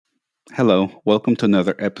Hello, welcome to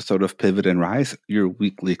another episode of Pivot and Rise, your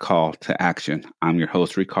weekly call to action. I'm your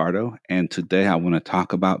host, Ricardo, and today I want to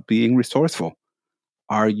talk about being resourceful.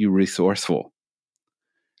 Are you resourceful?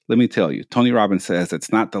 Let me tell you, Tony Robbins says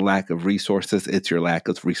it's not the lack of resources, it's your lack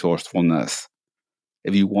of resourcefulness.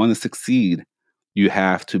 If you want to succeed, you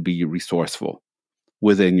have to be resourceful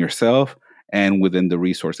within yourself and within the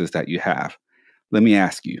resources that you have. Let me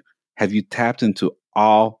ask you, have you tapped into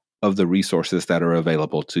all of the resources that are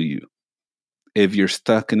available to you? If you're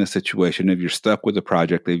stuck in a situation, if you're stuck with a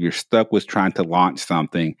project, if you're stuck with trying to launch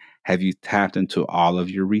something, have you tapped into all of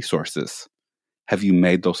your resources? Have you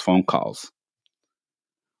made those phone calls?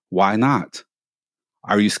 Why not?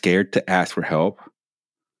 Are you scared to ask for help?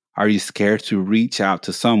 Are you scared to reach out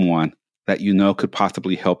to someone that you know could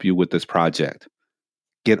possibly help you with this project?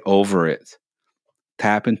 Get over it.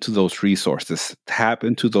 Tap into those resources. Tap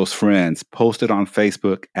into those friends. Post it on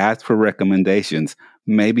Facebook. Ask for recommendations.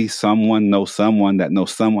 Maybe someone knows someone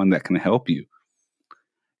that can help you.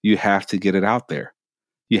 You have to get it out there.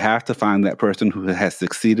 You have to find that person who has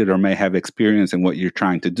succeeded or may have experience in what you're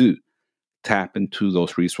trying to do. Tap into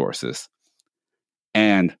those resources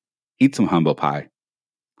and eat some humble pie.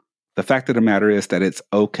 The fact of the matter is that it's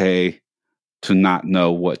okay to not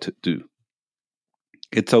know what to do.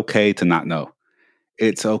 It's okay to not know.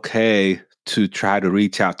 It's okay to try to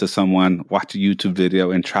reach out to someone, watch a YouTube video,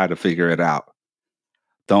 and try to figure it out.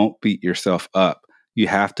 Don't beat yourself up. You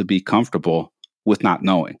have to be comfortable with not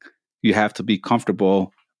knowing. You have to be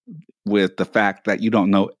comfortable with the fact that you don't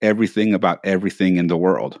know everything about everything in the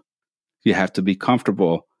world. You have to be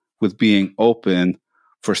comfortable with being open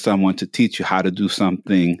for someone to teach you how to do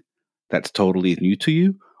something that's totally new to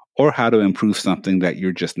you or how to improve something that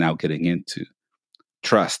you're just now getting into.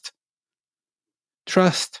 Trust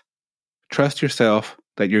yourself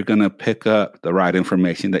that you're going to pick up the right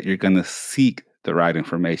information, that you're going to seek the right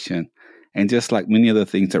information. And just like many of the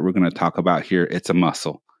things that we're going to talk about here, it's a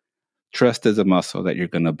muscle. Trust is a muscle that you're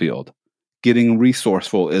going to build. Getting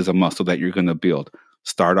resourceful is a muscle that you're going to build.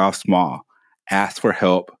 Start off small. Ask for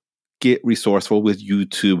help. Get resourceful with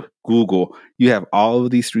YouTube, Google. You have all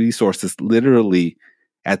of these resources literally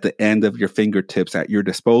at the end of your fingertips at your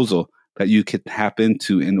disposal that you can tap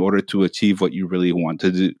into in order to achieve what you really want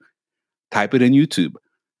to do. Type it in YouTube.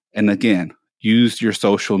 And again, use your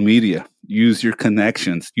social media, use your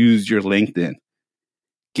connections, use your LinkedIn.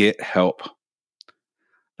 Get help.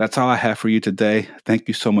 That's all I have for you today. Thank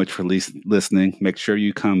you so much for listening. Make sure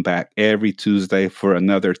you come back every Tuesday for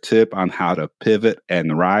another tip on how to pivot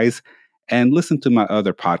and rise. And listen to my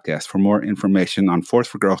other podcast. For more information on Force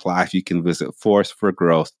for Growth Live, you can visit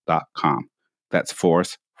forceforgrowth.com. That's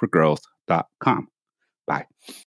forceforgrowth.com. Bye.